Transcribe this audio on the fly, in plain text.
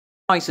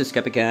Guys, it's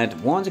Cat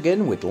once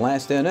again with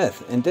Last on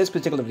Earth. In this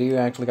particular video,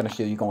 I'm actually going to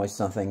show you guys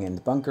something in the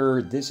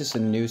bunker. This is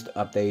a newest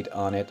update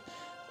on it,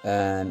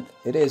 and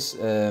it is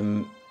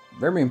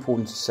very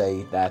important to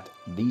say that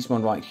these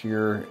one right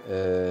here,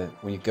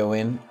 when you go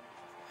in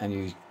and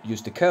you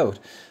use the code,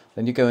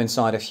 then you go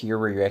inside of here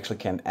where you actually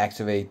can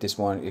activate this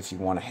one if you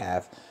want to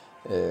have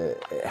a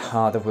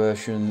harder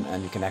version,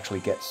 and you can actually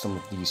get some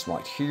of these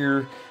right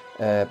here.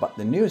 But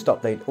the newest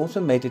update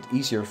also made it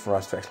easier for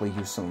us to actually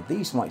use some of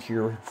these right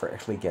here for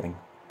actually getting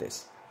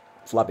this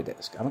floppy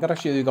disk. I'm going to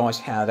show you guys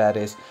how that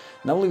is.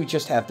 Normally we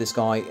just have this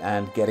guy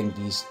and getting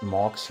these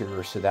marks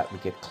here so that we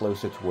get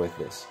closer towards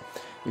this.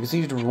 You can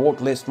see the reward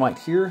list right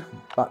here,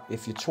 but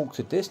if you talk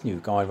to this new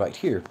guy right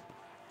here,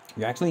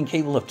 you're actually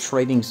capable of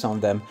trading some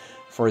of them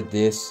for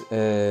this,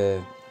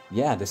 the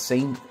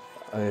same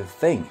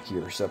thing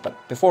here. So,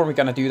 but before we're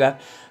gonna do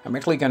that, I'm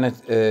actually gonna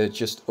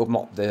just open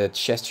up the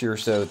chest here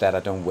so that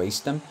I don't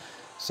waste them.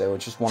 So I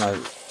just want to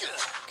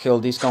kill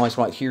these guys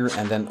right here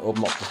and then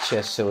open up the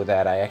chest so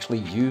that I actually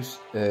use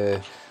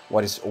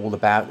what it's all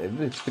about,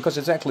 because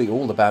it's actually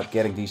all about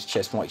getting these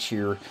chests right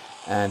here.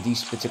 And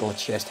these particular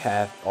chests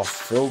are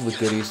filled with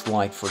goodies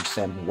like, for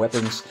example,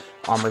 weapons,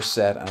 armor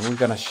set, and we're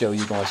gonna show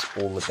you guys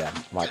all of them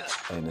right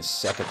in a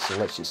second. So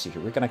let's just see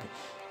here. We're gonna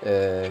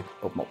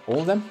open up all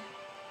of them.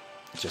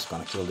 Just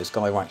gonna kill this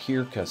guy right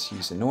here because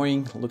he's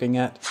annoying looking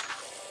at.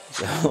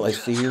 So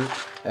let's see here.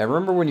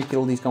 Remember, when you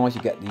kill these guys,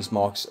 you get these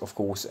marks, of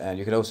course, and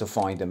you can also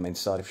find them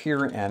inside of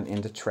here and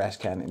in the trash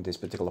can in this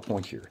particular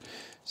point here.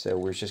 So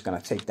we're just gonna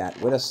take that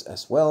with us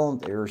as well.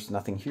 There's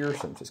nothing here,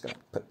 so I'm just gonna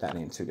put that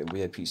into the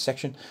VIP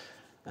section.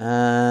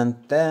 And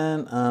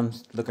then I'm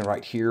looking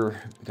right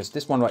here because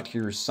this one right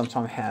here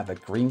sometimes have a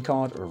green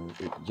card or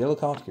yellow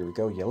card. Here we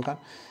go, yellow card.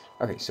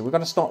 Okay, so we're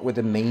gonna start with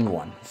the main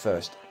one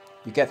first.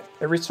 You get,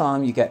 every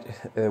time you get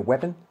a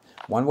weapon,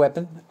 one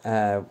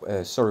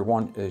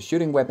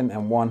shooting weapon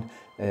and one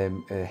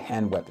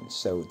hand weapon.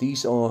 So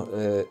these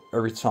are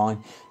every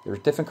time. There are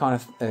different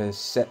kind of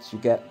sets you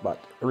get,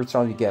 but every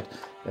time you get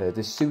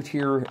this suit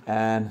here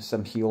and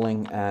some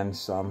healing and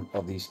some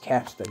of these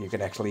caps that you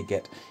can actually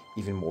get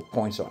even more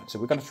points on. So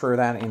we're going to throw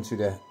that into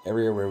the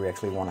area where we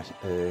actually want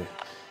to,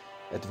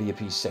 at the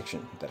VIP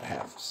section that I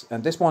have.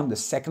 And this one, the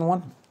second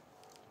one,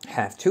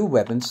 have two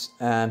weapons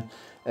and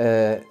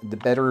the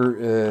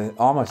better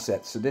armor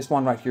set. So this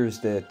one right here is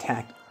the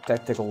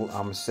tactical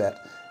armor set,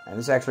 and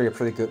it's actually a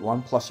pretty good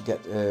one. Plus you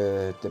get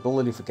the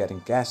ability for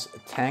getting gas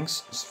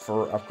tanks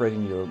for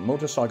upgrading your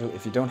motorcycle.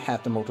 If you don't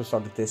have the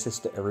motorcycle, this is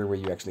the area where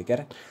you actually get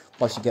it.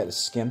 Plus you get a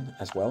skin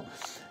as well.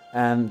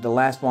 And the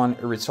last one,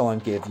 every time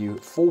give you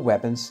 4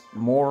 weapons,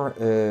 more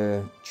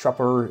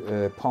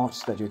chopper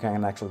parts that you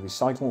can actually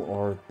recycle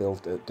or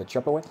build the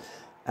chopper with.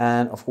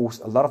 And of course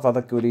a lot of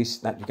other goodies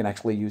that you can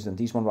actually use. And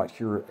these one right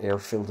here, air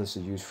filters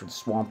are used for the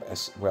swamp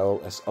as well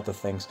as other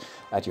things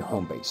at your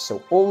home base.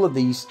 So all of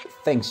these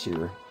things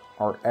here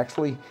are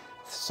actually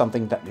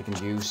something that you can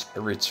use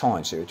every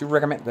time. So I do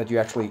recommend that you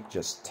actually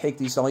just take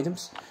these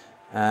items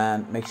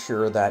and make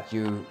sure that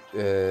you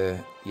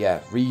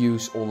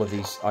reuse all of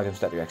these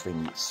items that you actually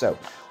need. So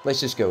let's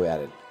just go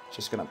at it.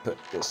 Just gonna put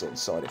this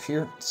inside of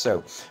here.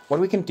 So what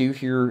we can do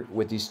here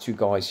with these two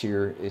guys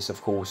here is,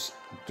 of course,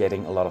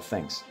 getting a lot of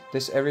things.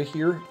 This area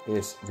here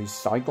is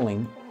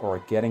recycling or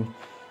getting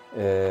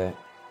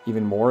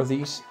even more of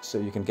these, so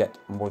you can get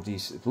more of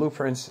these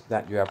blueprints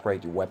that you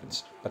upgrade your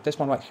weapons. But this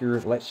one right here,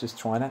 let's just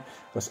try that,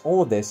 because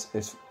all of this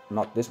is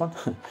not this one,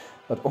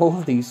 but all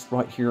of these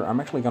right here, I'm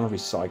actually gonna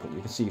recycle.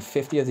 You can see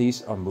 50 of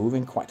these are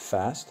moving quite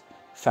fast,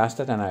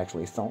 faster than I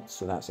actually thought,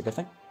 so that's a good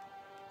thing.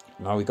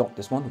 Now we got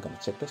this one, we're gonna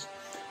take this.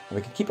 And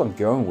we can keep on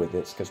going with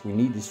this because we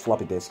need these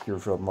floppy disks here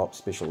for mob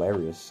special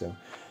areas. So,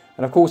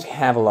 and of course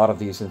have a lot of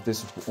these, and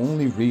this is the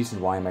only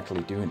reason why I'm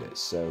actually doing this.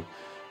 So,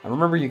 and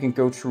remember, you can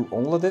go through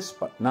all of this,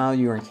 but now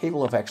you're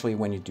incapable of actually,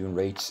 when you're doing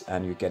raids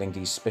and you're getting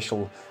these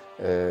special,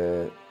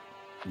 runs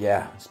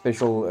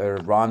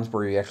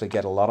where you actually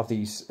get a lot of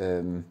these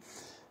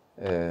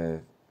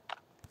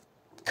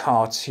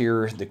cards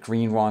here, the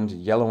green one, the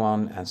yellow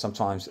one, and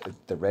sometimes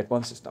the red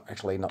ones. It's not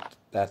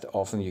that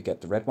often you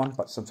get the red one,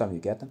 but sometimes you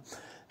get them.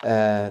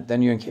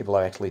 Then you're incapable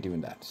of actually doing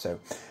that. So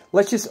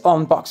let's just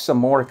unbox some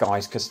more,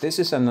 guys, because this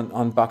is an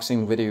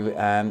unboxing video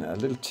and a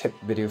little tip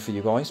video for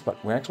you guys, but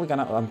we're actually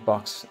gonna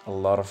unbox a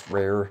lot of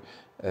rare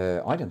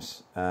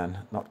items and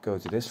not go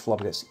to this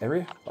floppy disk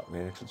area, but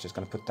we're actually just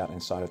gonna put that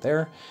inside of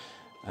there.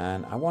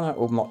 And I want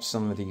to open up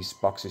some of these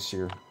boxes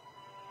here.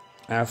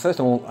 First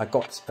of all, I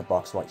got a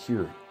box right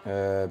here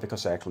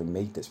because I actually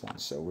made this one.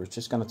 So we're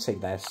just gonna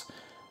take this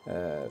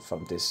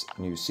from this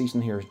new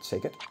season here,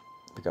 take it,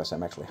 because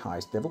I'm actually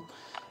highest level.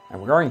 And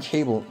we're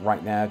incapable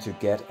right now to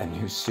get a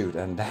new suit,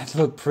 and that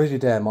looked pretty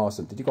damn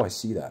awesome. Did you guys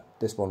see that?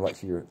 This one right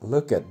here.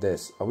 Look at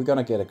this. Are we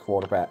gonna get a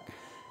quarterback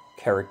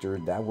character?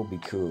 That would be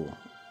cool.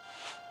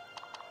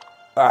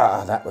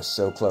 Ah, that was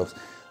so close.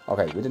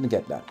 Okay, we didn't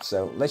get that.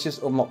 So let's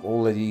just open up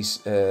all of these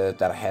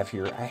that I have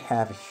here. I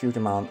have a huge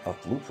amount of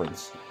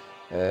blueprints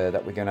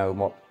that we're gonna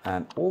open up,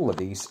 and all of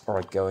these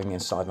are going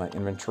inside my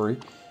inventory.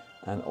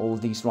 And all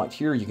these right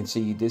here, you can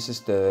see this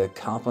is the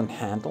carbon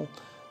handle.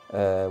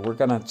 We're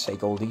gonna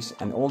take all these,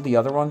 and all the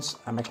other ones,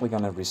 I'm actually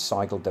gonna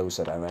recycle those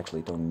that I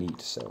actually don't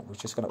need. So we're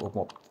just gonna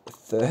open up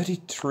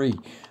 33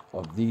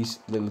 of these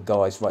little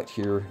guys right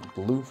here,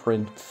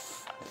 blueprint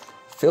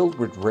filled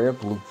with rare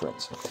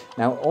blueprints.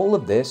 Now all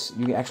of this,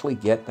 you actually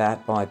get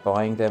that by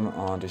buying them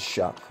on the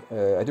shop.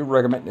 I do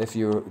recommend, if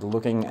you're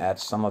looking at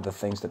some of the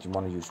things that you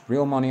want to use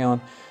real money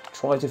on,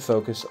 try to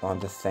focus on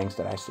the things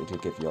that actually do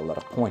give you a lot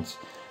of points.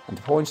 And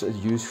the points are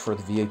used for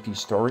the VIP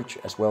storage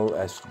as well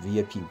as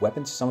VIP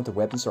weapons. Some of the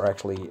weapons are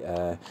actually,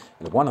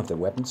 one of the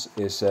weapons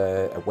is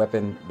a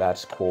weapon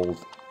that's called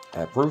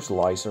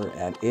Brutalizer,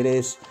 and it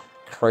is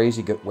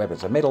crazy good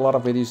weapons. I made a lot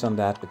of videos on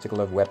that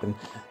particular weapon,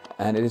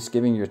 and it is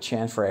giving you a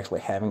chance for actually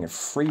having a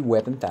free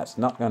weapon that's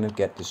not going to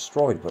get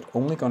destroyed, but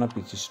only going to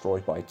be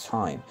destroyed by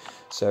time.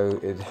 So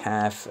it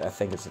have, I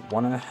think it's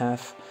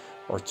 1.5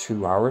 or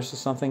 2 hours or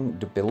something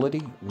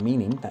durability,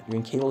 meaning that you're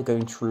incapable of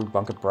going through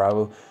Bunker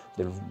Bravo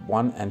level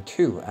 1 and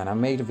 2, and I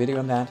made a video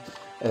on that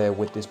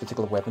with this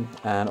particular weapon.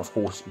 And of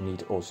course you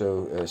need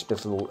also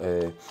special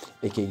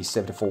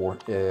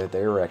AK-74.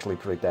 They're actually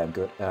pretty damn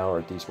good,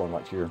 or this one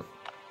right here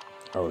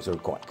are also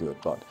quite good,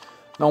 but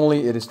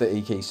normally it is the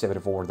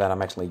AK-74 that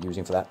I'm actually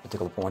using for that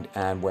particular point,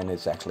 and when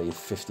it's actually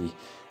 50%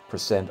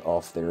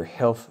 of their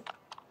health,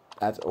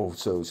 that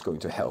also is going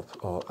to help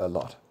a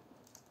lot.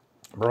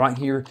 But right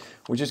here,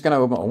 we're just going to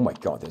open, oh my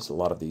god, there's a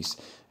lot of these.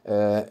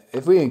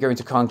 If we are going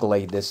to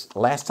calculate this,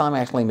 last time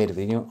I actually made a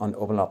video on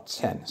open up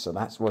 10, so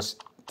that was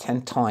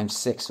 10 times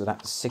 6, so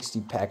that's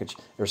 60 package,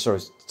 or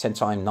sorry, 10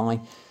 times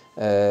 9.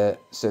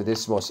 So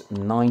this was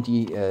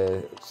 90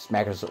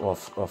 smackers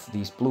of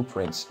these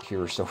blueprints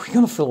here, so we're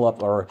going to fill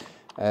up our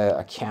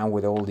account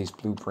with all these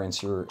blueprints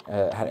here.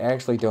 I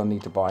actually don't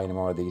need to buy any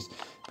more of these,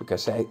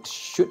 because I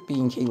should be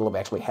incapable of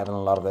actually having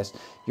a lot of this.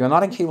 You're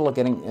not incapable of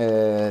getting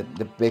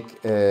the big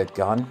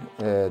gun.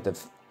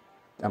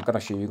 I'm going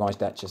to show you guys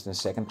that just in a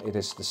second. It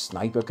is the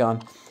sniper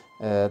gun.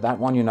 That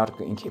one you're not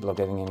incapable of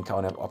getting any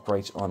kind of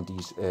upgrades on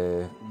these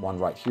one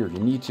right here. You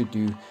need to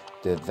do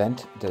the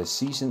event, the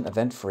season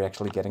event, for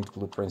actually getting the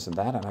blueprints on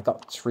that. And I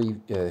got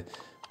 2.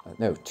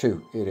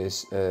 It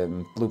is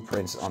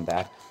blueprints on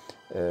that.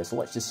 So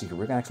let's just see here.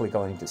 We're actually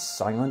going to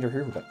cylinder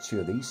here. We've got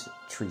 2 of these,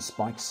 3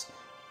 spikes,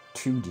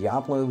 2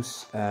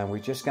 Diablos. We're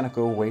just going to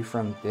go away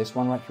from this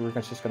one right here.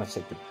 We're just going to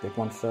take the big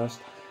one first,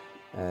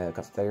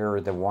 because they're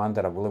the one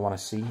that I really want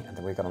to see, and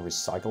then we're going to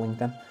recycling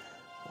them.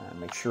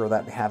 Make sure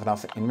that we have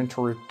enough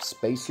inventory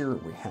space here.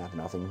 We have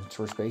enough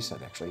inventory space. I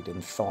actually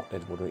didn't thought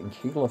it would be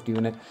incapable of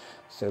doing it,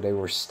 so they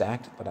were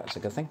stacked, but that's a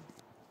good thing.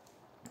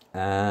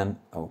 And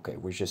okay,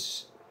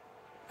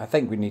 I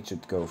think we need to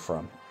go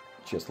from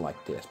just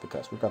like this,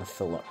 because we're going to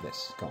fill up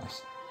this,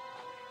 guys.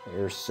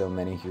 There's so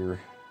many here,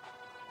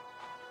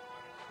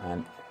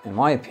 and in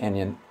my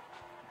opinion,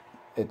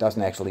 it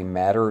doesn't actually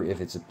matter if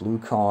it's a blue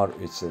card,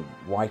 it's a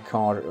white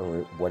card,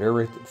 or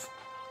whatever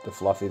the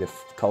fluffy the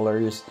color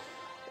is.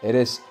 It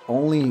is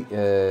only,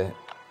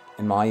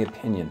 in my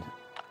opinion,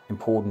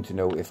 important to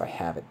know if I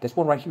have it. This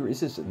one right here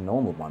is a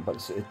normal one, but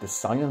it's the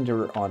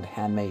cylinder on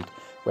handmade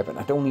weapon.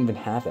 I don't even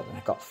have it, and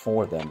I got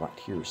 4 of them right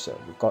here. So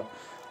we've got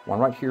one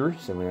right here,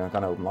 so we're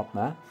going to open up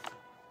that,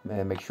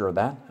 make sure of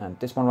that. And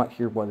this one right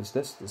here, what is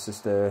this? This is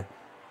the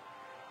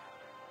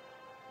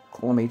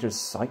kilometer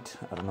sight.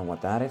 I don't know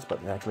what that is, but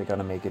it's actually going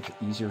to make it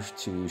easier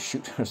to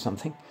shoot or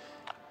something.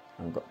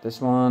 And we've got this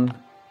one.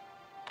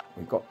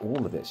 We've got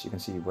all of this. You can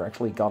see we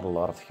actually got a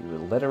lot of here.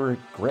 Leather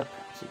grip.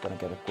 So you're going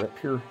to get a grip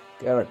here.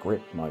 Get a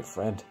grip, my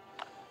friend.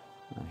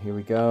 And here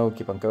we go.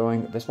 Keep on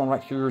going. This one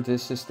right here,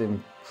 this is the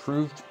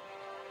improved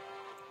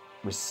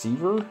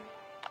receiver.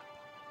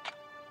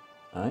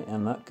 I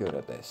am not good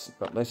at this,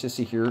 but let's just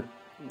see here.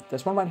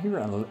 This one right here,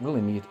 I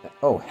really need,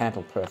 oh,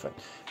 handle perfect.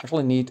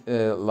 Actually need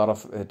a lot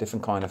of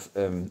different kind of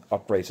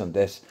upgrades on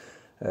this.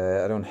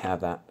 I don't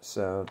have that.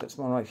 So this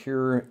one right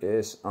here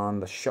is on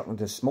the shot,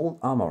 the small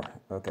armor.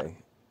 Okay,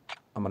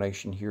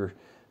 ammunition here.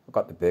 I've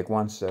got the big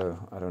one, so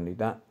I don't need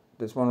that.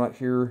 This one right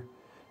here,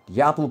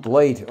 Diablo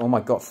blade. Oh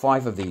my god,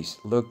 5 of these.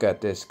 Look at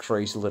this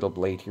crazy little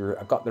blade here.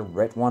 I got the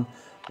red one,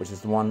 which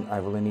is the one I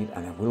really need,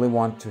 and I really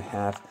want to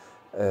have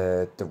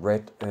the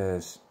red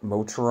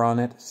motor on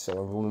it, so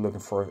I'm really looking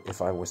for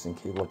if I was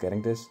incapable of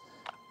getting this.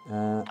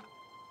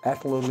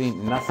 Absolutely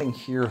nothing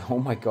here. Oh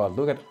my god,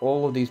 look at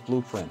all of these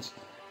blueprints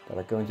that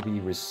are going to be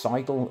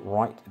recycled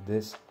right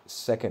this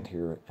second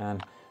here,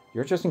 and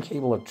you're just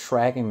incapable of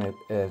tracking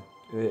it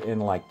in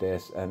like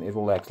this, and it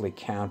will actually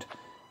count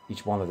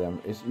each one of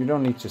them. You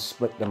don't need to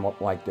split them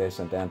up like this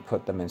and then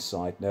put them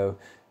inside. No,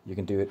 you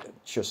can do it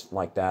just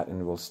like that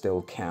and it will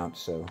still count.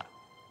 So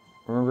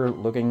remember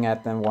looking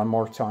at them one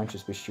more time,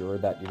 just be sure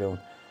that you don't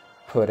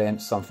put in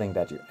something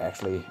that you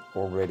actually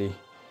already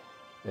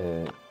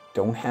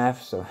don't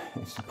have. So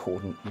it's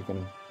important you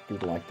can do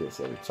it like this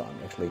every time.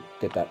 I actually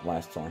did that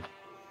last time.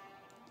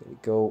 There we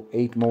go,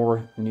 8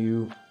 more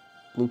new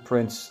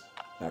blueprints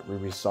that we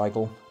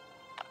recycle.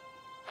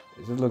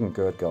 This is looking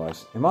good,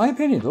 guys. In my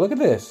opinion, look at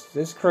this.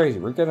 This is crazy.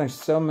 We're getting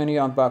so many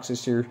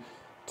unboxes here.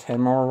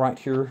 10 more right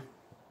here.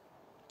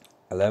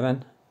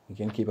 11. You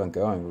can keep on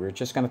going. We're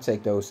just gonna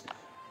take those,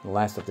 the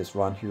last of this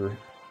run here.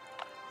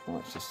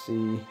 Let's just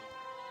see.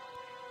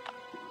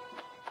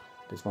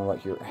 This one right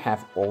here,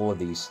 have all of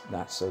these.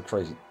 That's so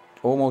crazy.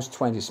 Almost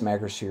 20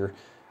 smackers here.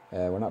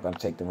 We're not going to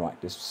take them right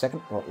this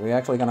second. Well, we're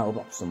actually going to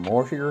open up some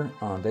more here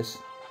on this.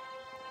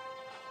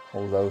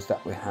 All those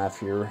that we have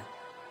here.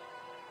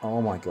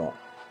 Oh my god.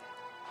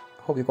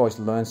 I hope you guys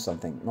learned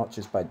something. Not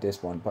just by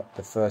this one, but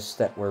the first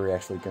step where we're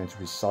actually going to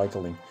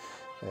recycling.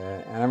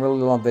 And I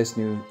really love this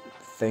new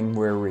thing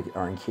where we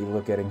are in Kilo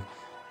getting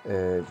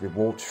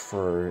rewards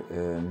for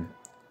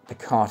the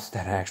cards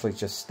that are actually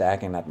just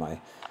stacking at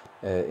my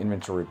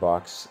inventory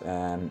box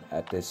and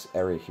at this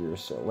area here.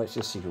 So let's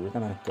just see here. We're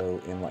gonna go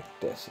in like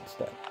this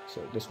instead.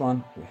 So this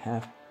one we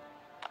have.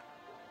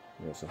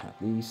 We also have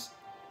these.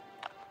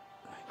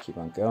 Keep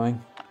on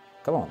going.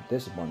 Come on,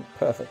 this is one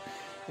perfect.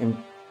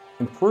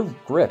 Improved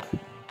grip.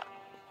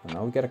 And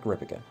now we get a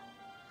grip again.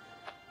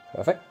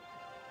 Perfect.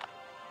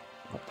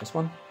 Got this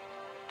one.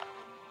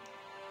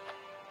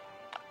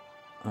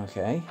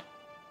 Okay.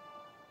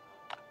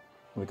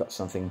 We got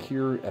something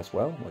here as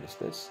well. What is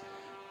this?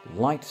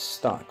 Light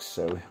stocks.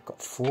 So we've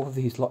got 4 of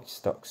these light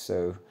stocks.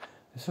 So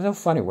it's so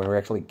funny when we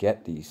actually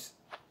get these.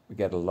 We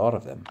get a lot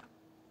of them,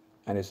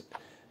 and it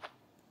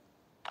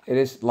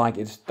is like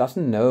it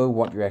doesn't know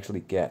what you actually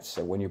get.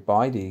 So when you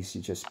buy these,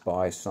 you just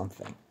buy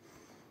something.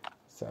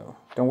 So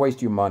don't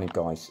waste your money,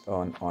 guys,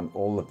 on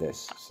all of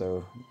this.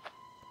 So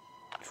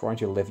try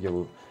to live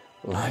your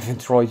life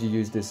and try to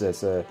use this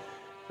as a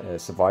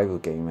survival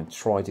game and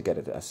try to get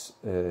it as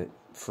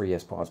free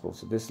as possible.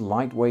 So this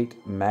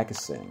lightweight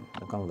magazine,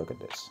 we're gonna look at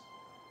this.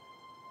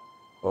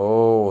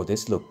 Oh,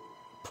 this look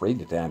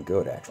pretty damn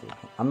good actually.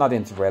 I'm not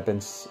into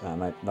weapons,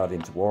 I'm not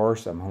into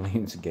wars, I'm only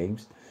into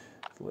games.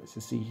 So let's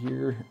just see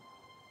here.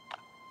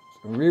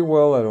 So in real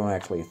world, I don't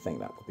actually think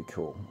that would be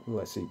cool.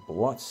 Let's see,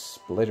 blood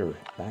splitter,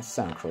 that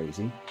sounds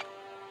crazy.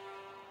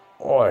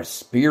 Oh, a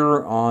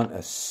spear on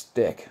a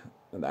stick.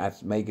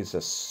 That makes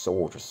a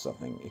sword or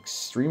something.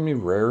 Extremely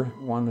rare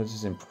one. This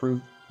is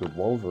improved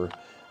revolver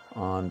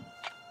on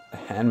a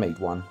handmade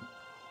one.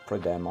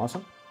 Pretty damn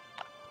awesome.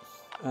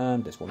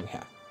 And this one we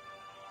have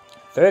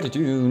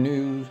 32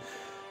 new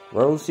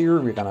rolls here.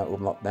 We're gonna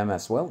open up them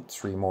as well.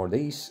 3 more of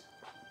these.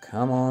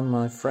 Come on,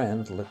 my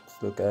friend.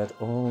 Let's look at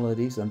all of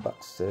these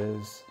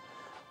unboxes.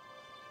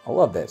 I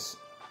love this.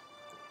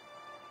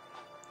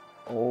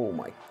 Oh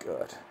my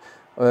god.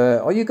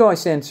 Are you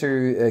guys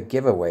into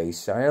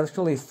giveaways? I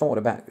actually thought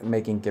about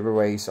making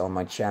giveaways on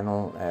my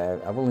channel.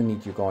 I really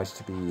need you guys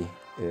to be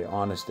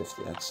honest if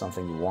that's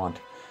something you want.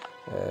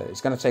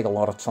 It's going to take a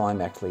lot of time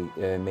actually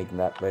making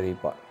that ready,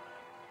 but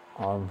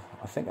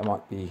I think I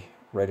might be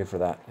ready for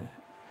that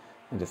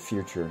in the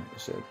future.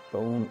 It's a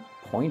bone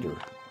pointer.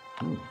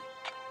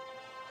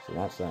 So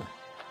that's a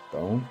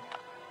bone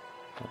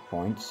that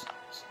points.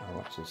 So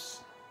let's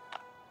just...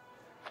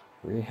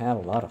 We have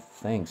a lot of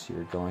things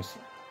here, guys.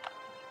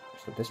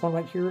 So this one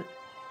right here,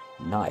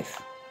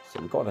 knife. So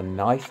we got a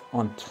knife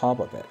on top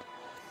of it.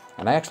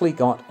 And I actually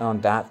got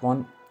on that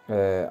one,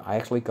 I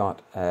actually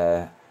got,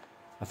 I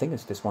think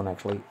it's this one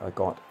actually, I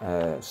got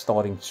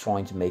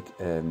trying to make,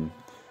 it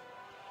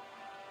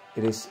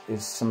is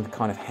some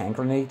kind of hand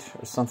grenade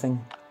or something.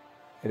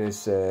 It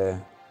is,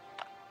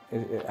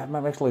 I'm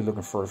actually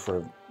looking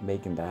for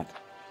making that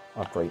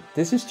upgrade.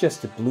 This is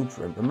just the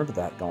blueprint, remember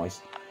that,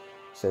 guys.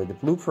 So the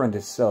blueprint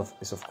itself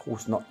is of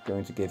course not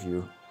going to give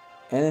you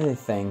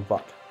anything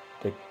but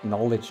the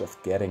knowledge of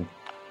getting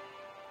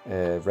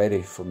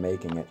ready for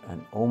making it.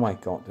 And oh my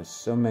god, there's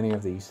so many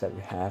of these that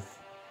we have.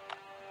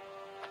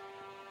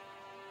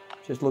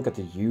 Just look at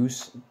the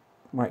use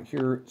right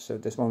here. So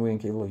this one we're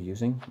capable of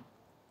using.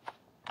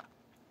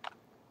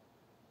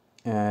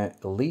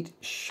 Elite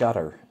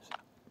shutter.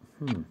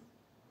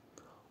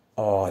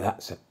 Oh,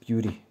 that's a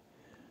beauty.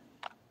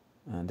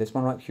 And this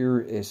one right here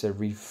is a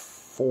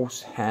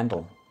reinforced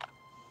handle.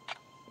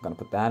 I'm gonna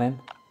put that in.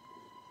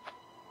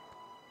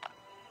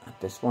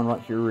 This one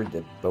right here,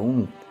 the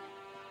bone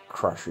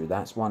crusher,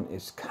 that one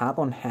is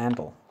carbon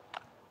handle.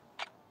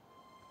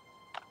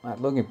 That's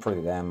looking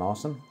pretty damn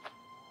awesome.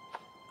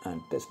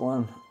 And this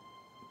one,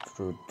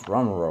 through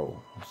drum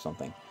roll or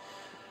something.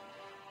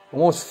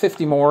 Almost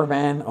 50 more,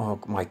 man. Oh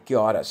my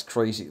god, that's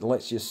crazy.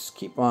 Let's just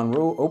keep on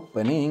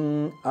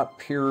opening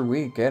up here.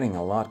 We're getting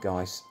a lot,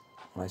 guys.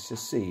 Let's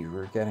just see,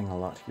 we're getting a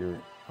lot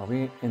here. Are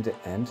we in the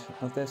end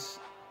of this?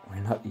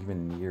 We're not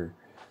even near.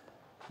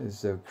 This is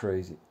so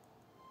crazy.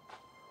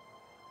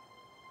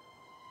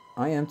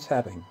 I am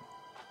tapping.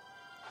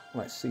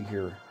 Let's see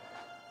here.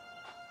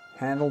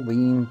 Handle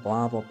beam,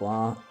 blah blah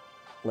blah.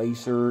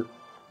 Laser.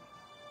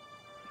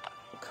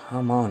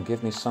 Come on,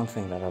 give me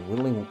something that I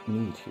really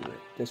need here.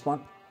 This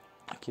one,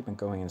 I keep on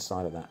going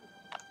inside of that.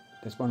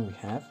 This one we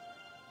have.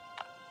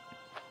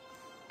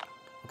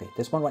 Okay,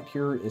 this one right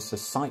here is a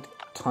sight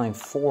time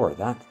 4.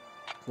 That's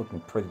looking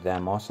pretty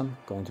damn awesome.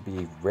 Going to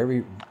be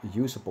very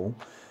usable.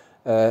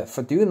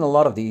 For doing a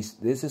lot of these,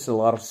 this is a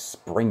lot of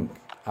spring.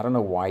 I don't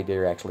know why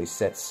they actually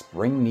said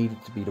spring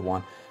needed to be the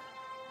one.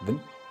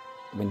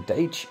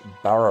 Vintage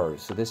barrow.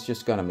 So this is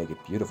just gonna make it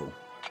beautiful.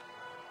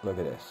 Look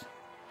at this.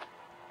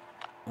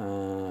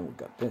 We've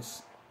got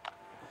this.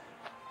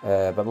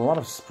 But a lot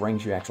of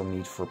springs you actually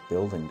need for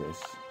building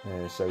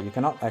this. So you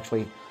cannot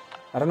actually...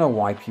 I don't know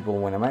why people,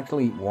 when I'm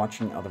actually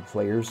watching other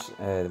players,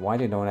 why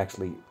they don't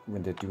actually,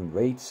 when they're doing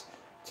raids,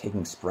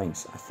 taking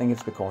springs. I think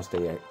it's because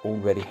they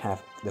already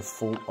have the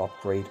full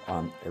upgrade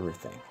on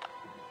everything.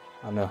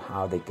 I don't know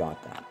how they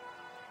got that.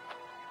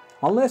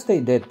 Unless they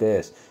did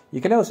this. You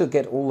can also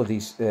get all of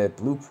these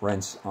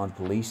blueprints on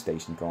police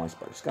station, guys,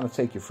 but it's going to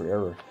take you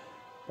forever.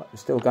 But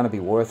it's still going to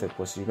be worth it,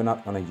 because you're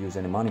not going to use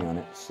any money on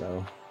it,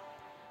 so...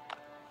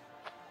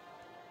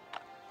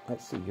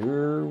 Let's see,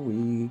 here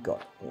we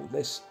got all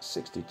this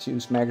 62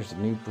 smackers, the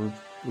new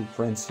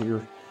blueprints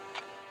here.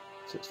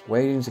 Just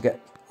waiting to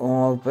get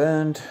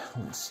opened.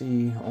 Let's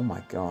see, oh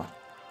my god.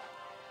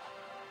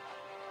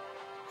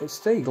 It's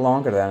taking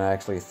longer than I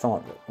actually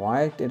thought. But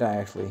why did I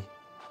actually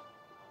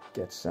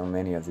get so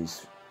many of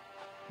these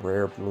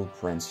rare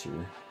blueprints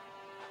here?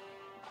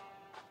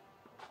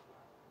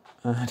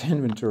 The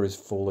inventory is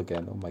full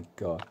again, oh my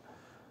god.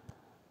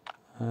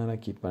 And I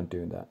keep on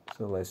doing that.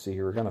 So let's see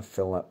here, we're gonna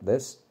fill up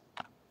this.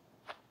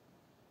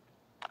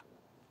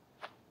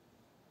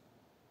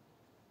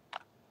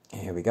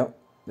 Here we go.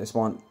 This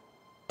one,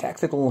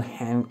 tactical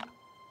hand...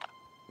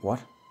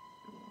 What?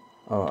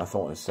 Oh, I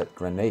thought it said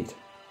grenade.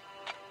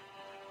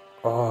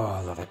 Oh,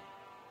 I love it.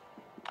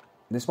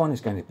 This one is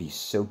going to be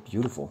so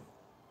beautiful.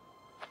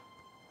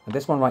 And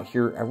this one right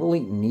here, I really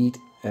need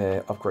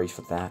upgrades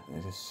for that.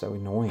 It is so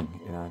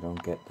annoying, and I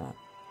don't get that.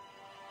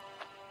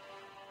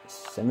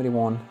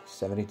 71,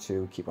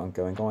 72, keep on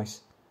going,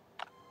 guys.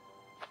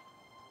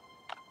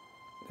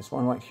 This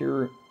one right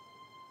here,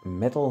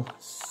 metal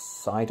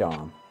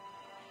sidearm.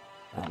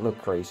 That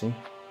looked crazy.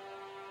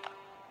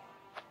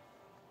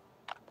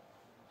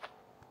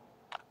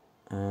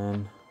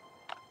 And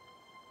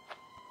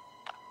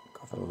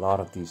got a lot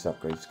of these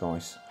upgrades,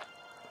 guys.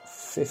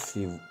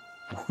 51,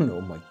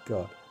 oh my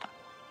god.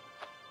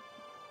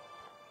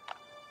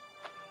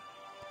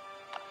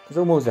 There's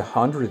almost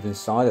 100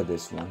 inside of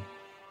this one.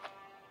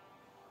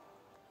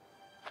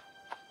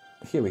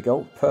 Here we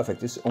go,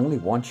 perfect. There's only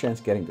one chance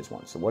getting this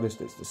one. So what is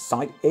this? The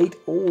side 8,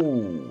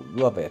 oh,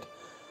 love it.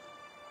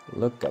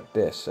 Look at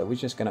this. So we're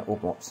just gonna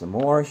open up some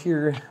more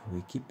here.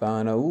 We keep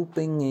on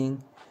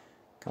opening.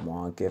 Come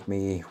on, give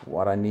me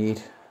what I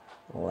need.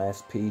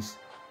 Last piece.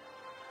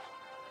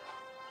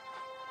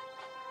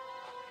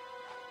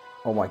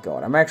 Oh my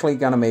god, I'm actually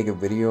gonna make a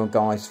video,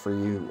 guys, for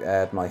you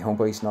at my home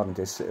base, not in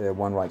this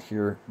one right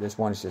here. This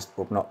one is just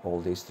open up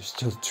all these. There's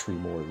still 3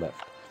 more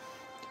left.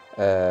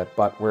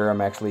 But where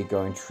I'm actually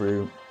going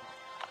through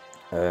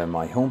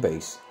my home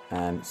base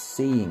and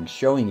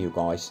showing you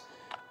guys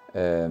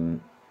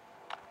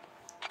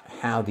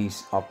how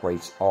these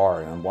upgrades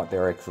are and what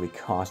they're actually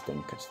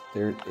costing, because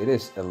it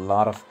is a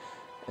lot of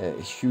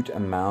a huge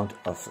amount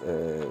of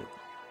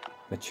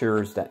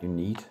materials that you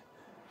need.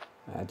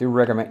 I do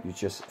recommend you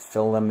just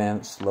fill them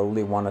in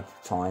slowly one at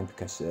a time,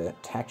 because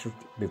tactical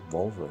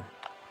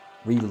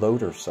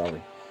reloader,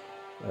 sorry,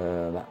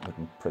 that would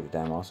be pretty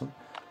damn awesome.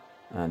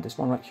 And this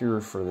one right here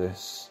for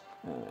this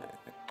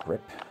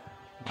grip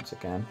once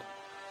again.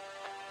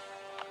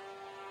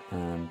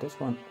 And this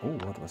one, oh,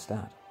 what was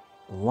that?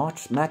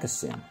 Large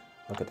magazine.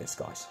 Look at this,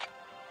 guys.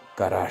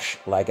 Gosh,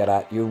 like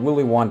that. You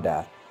really want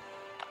that.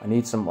 I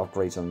need some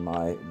upgrades on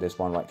this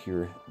one right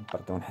here,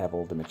 but I don't have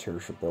all the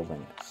materials for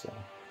building it. So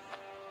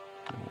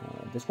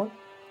this one,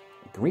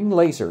 green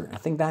laser. I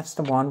think that's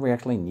the one we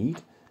actually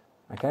need.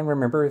 I can't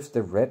remember if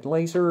the red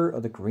laser or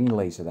the green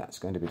laser that's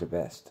going to be the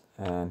best.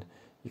 And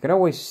you can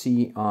always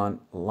see on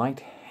light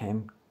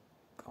hand.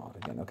 God,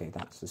 again. Okay,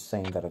 that's the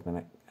same that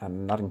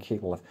I'm not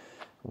incapable of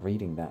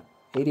reading that.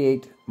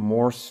 88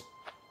 Morse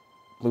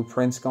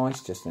blueprints,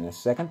 guys, just in a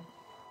second.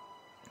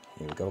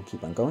 Here we go,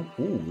 keep on going.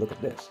 Ooh, look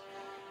at this.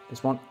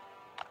 This one,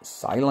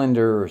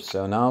 cylinder.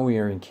 So now we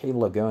are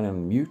incapable of going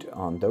on mute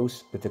on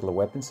those particular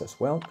weapons as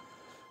well.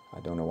 I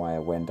don't know why I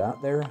went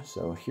out there.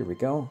 So here we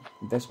go.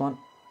 This one,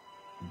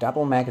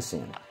 double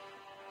magazine.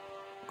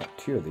 Got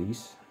 2 of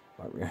these,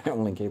 but we're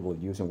only capable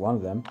of using 1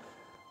 of them.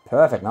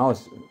 Perfect. Now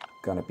it's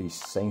gonna be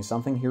saying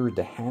something here.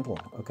 The handle.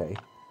 Okay,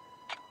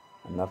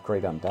 an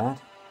upgrade on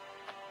that.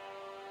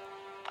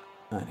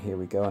 And here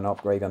we go, an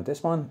upgrade on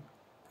this one.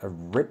 A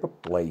ripper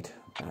blade.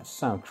 That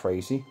sounds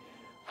crazy.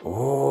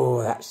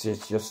 Oh, that's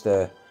just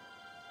going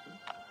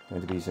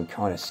to be some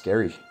kind of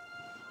scary.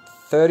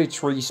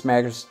 33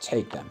 smackers,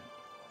 take them.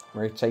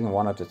 We're taking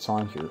one at a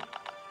time here.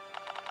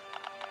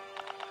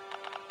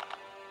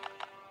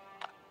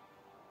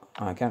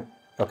 I can't.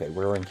 Okay,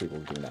 we're incapable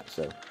of doing that.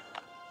 So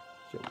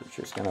we're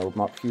just going to open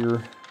up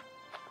here.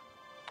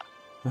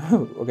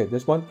 Okay,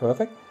 this one,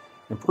 perfect.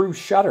 Improved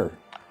shutter.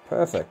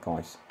 Perfect,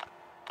 guys.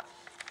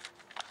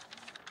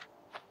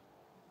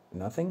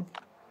 Nothing.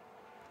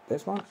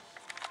 This one?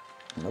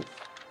 Nope.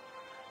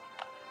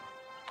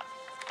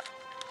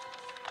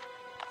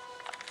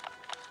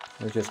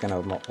 We're just gonna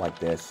open up like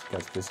this,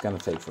 because this is gonna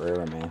take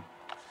forever, man.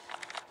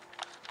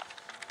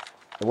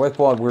 The worst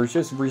part, we're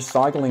just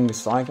recycling.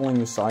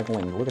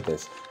 Look at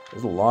this.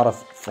 There's a lot of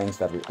things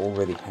that we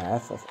already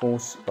have, of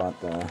course, but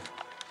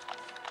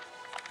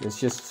there's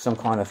just some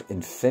kind of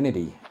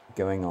infinity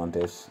going on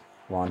this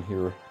one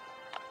here.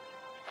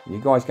 You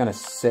guys gonna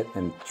sit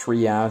in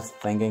 3 hours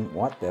thinking,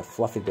 what the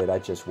fluffy did I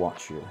just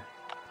watch here?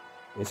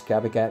 Is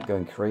Cabbycat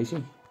going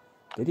crazy?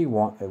 Did he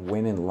want a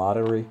win in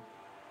lottery?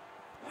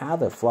 How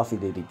the fluffy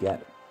did he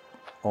get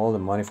all the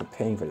money for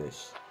paying for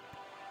this?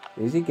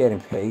 Is he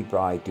getting paid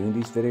by doing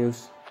these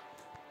videos?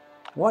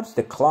 What's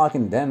the clock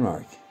in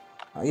Denmark?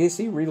 Is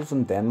he really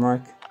from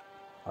Denmark?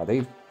 Are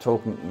they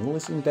talking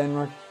English in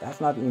Denmark?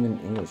 That's not even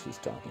English he's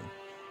talking.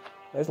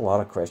 There's a lot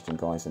of questions,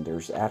 guys, and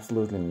there's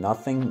absolutely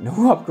nothing, no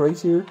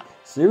upgrades here.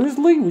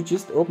 Seriously? We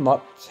just open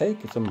up,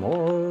 take some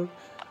more.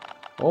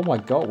 Oh my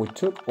god, we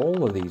took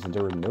all of these and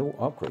there were no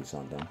upgrades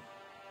on them.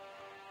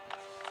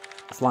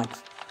 It's like,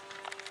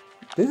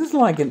 this is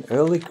like an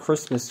early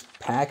Christmas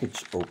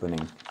package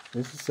opening.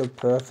 This is so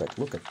perfect,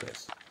 look at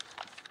this.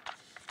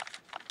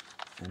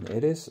 And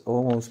it is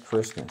almost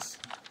Christmas.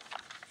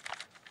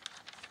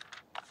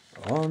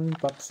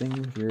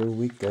 Unboxing, here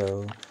we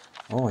go.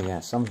 Oh yeah,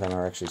 some of them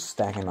are actually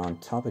stacking on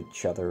top of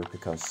each other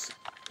because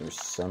there's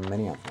so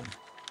many of them.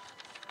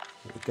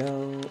 Here we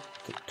go,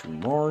 take 2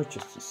 more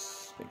just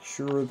to make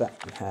sure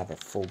that we have a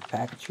full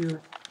package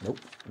here. Nope,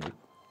 nope.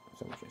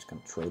 So we're just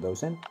gonna throw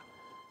those in,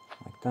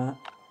 like that.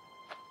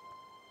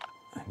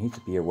 I need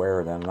to be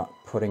aware that I'm not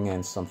putting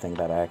in something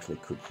that I actually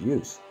could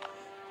use.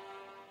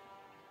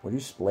 Will you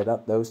split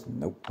up those?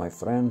 Nope, my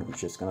friend, we're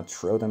just gonna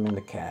throw them in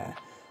the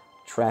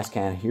trash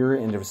can here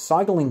in the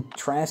recycling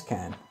trash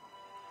can.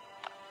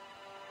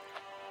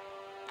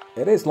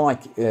 It is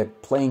like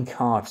playing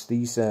cards.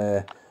 These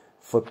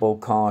football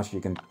cards you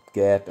can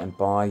get and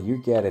buy,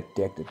 you get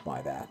addicted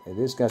by that. It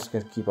is just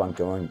going to keep on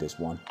going, this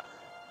one.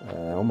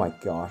 Oh my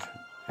gosh,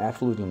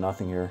 absolutely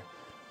nothing here.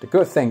 The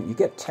good thing, you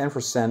get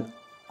 10%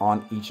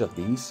 on each of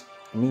these,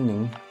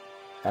 meaning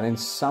that in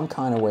some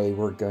kind of way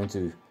we're going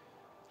to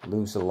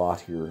lose a lot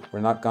here.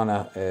 We're not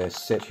gonna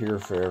sit here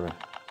forever.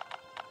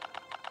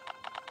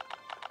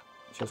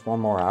 Just 1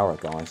 more hour,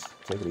 guys.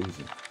 Take it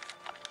easy.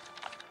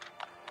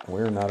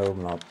 We're not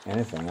opening up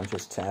anything. I'm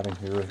just tabbing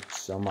here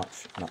so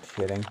much, not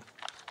hitting.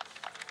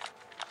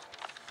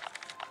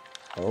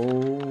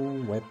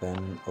 Oh,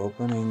 weapon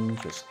opening,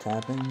 just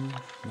tapping,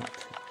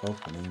 not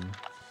opening.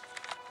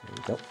 There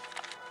we go.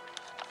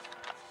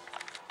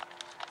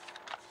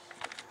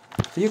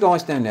 For you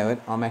guys don't know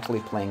it, I'm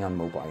actually playing on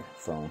mobile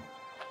phone.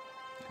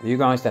 For you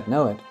guys that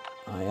know it,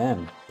 I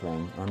am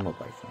playing on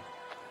mobile phone.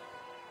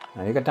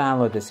 Now you can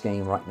download this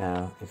game right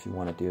now if you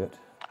want to do it.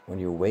 When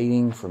you're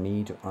waiting for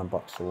me to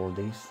unbox all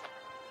these.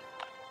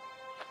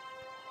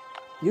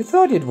 You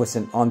thought it was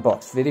an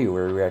unboxed video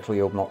where we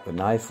actually open up an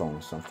iPhone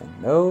or something.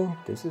 No,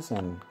 this is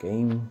a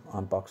game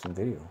unboxing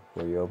video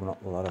where you open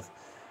up a lot of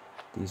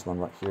these one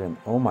right here. And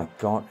oh my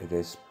god, it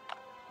is...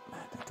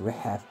 Do I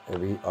have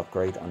every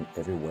upgrade on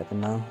every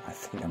weapon now? I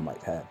think I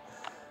might have.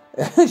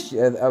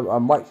 I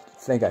might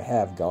think I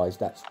have, guys.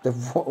 That's the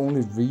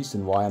only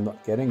reason why I'm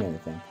not getting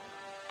anything.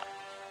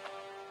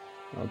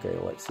 Okay,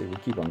 let's see. We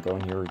keep on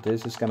going here.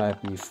 This is gonna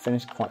be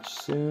finished quite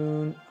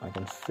soon. I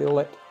can feel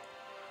it.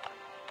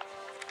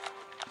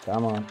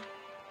 Come on.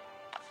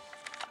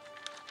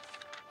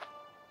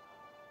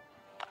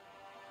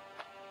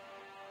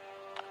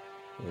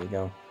 There you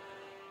go.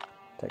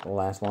 Take the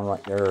last one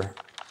right there.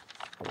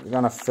 We're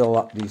gonna fill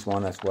up these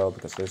one as well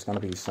because there's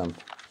gonna be some.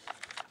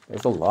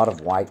 There's a lot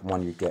of white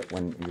one you get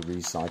when you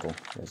recycle.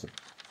 There's a.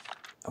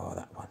 Oh,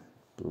 that one.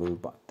 Blue,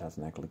 but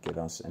doesn't actually give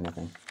us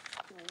anything.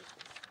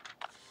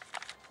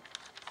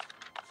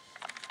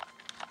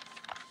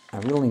 I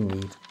really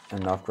need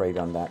an upgrade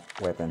on that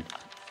weapon.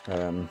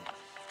 I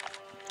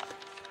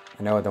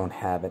know I don't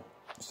have it,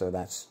 so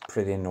that's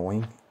pretty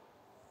annoying.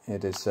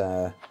 It is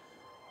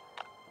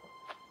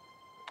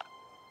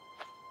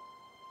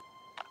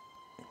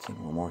take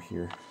one more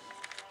here.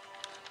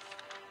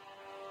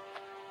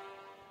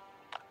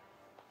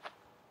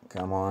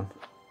 Come on.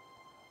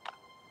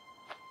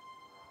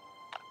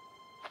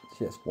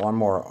 Just one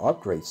more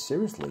upgrade,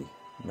 seriously.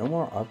 No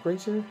more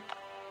upgrades here?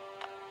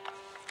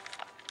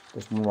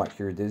 There's one right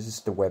here. This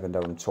is the weapon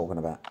that I'm talking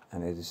about,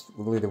 and it is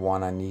really the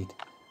one I need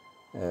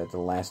the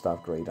last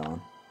upgrade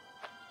on.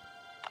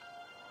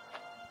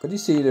 Could you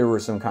see there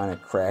was some kind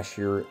of crash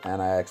here, and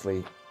I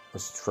actually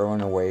was throwing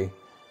away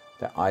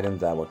the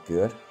items that were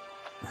good?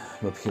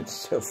 It would be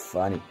so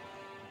funny.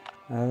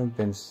 That would have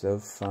been so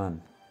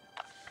fun.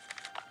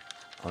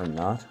 Or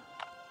not.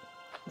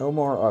 No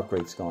more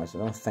upgrades, guys. I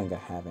don't think I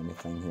have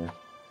anything here.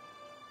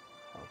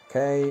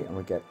 Okay, and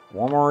we get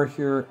one more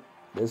here.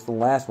 This is the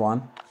last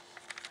one.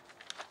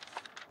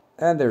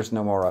 And there's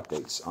no more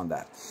updates on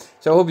that.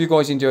 So I hope you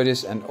guys enjoyed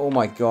this. And oh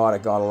my god, I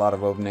got a lot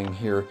of opening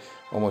here.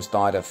 Almost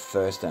died of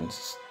thirst and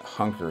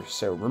hunger.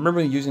 So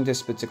remember using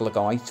this particular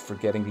guide for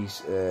getting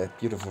these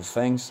beautiful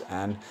things.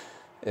 And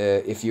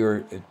if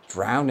you're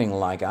drowning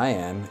like I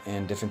am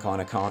in different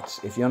kind of cards,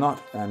 if you're not,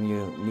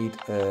 you need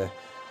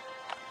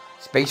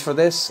space for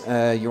this.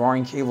 You are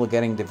incapable of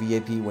getting the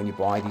VIP when you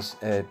buy these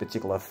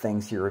particular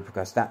things here,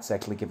 because that's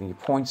actually giving you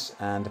points,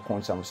 and the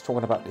points I was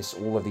talking about is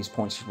all of these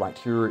points right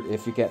here.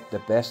 If you get the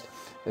best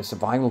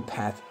survival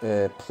path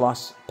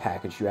plus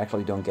package, you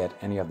actually don't get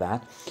any of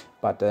that,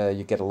 but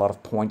you get a lot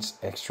of points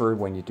extra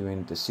when you're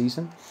doing the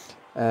season.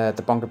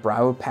 The Bunker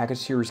Brow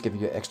package here is giving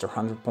you extra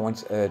 100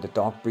 points. The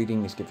dog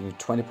breeding is giving you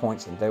 20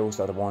 points, and those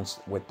are the ones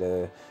with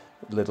the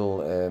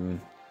little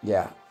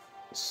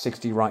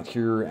 60 right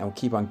here, and we'll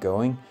keep on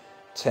going.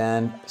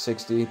 10,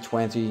 60,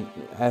 20,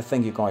 I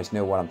think you guys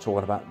know what I'm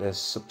talking about. The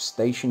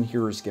substation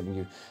here is giving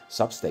you,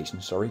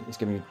 is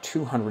giving you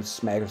 200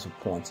 smackers of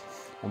points.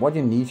 And what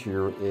you need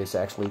here is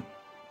actually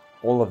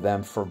all of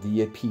them for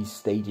VIP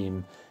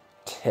Stadium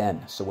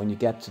 10. So when you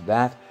get to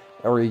that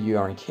area, you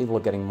are incapable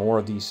of getting more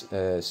of these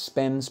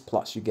spins,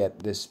 plus you get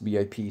this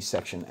VIP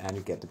section, and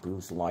you get the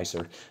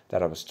brutalizer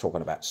that I was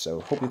talking about. So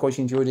hope you guys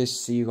enjoyed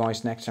this. See you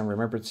guys next time.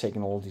 Remember,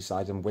 taking all these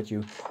items with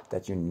you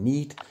that you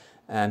need,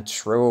 and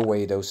throw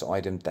away those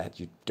items that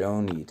you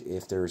don't need.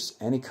 If there's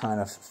any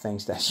kind of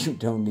things that you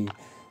don't need,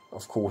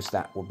 of course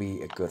that will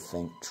be a good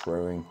thing,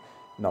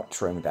 not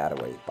throwing that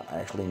away. But I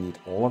actually need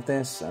all of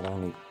this. I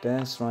don't need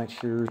this right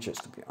here,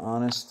 just to be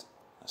honest.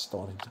 I'm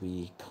starting to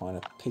be kind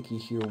of picky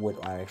here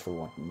what I actually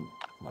want,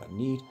 what I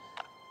need.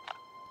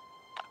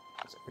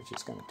 So we're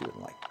just going to do it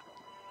like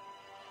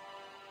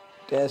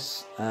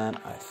this, and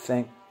I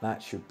think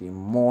that should be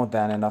more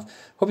than enough.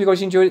 Hope you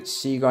guys enjoyed it.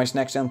 See you guys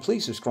next time.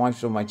 Please subscribe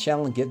to my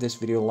channel and give this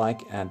video a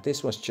like. And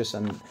this was just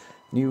a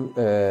new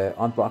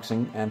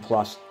unboxing, and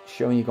plus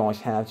showing you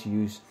guys how to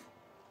use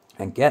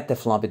and get the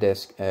floppy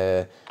disk.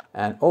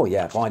 And oh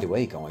yeah, by the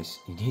way guys,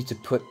 you need to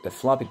put the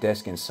floppy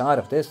disk inside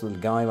of this little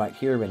guy right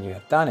here when you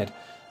have done it,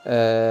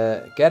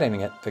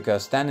 getting it,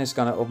 because then it's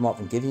going to open up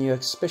and give you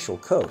a special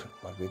code.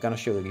 But we're going to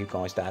show you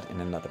guys that in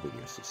another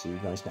video. So see you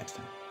guys next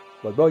time.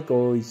 Bye bye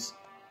guys.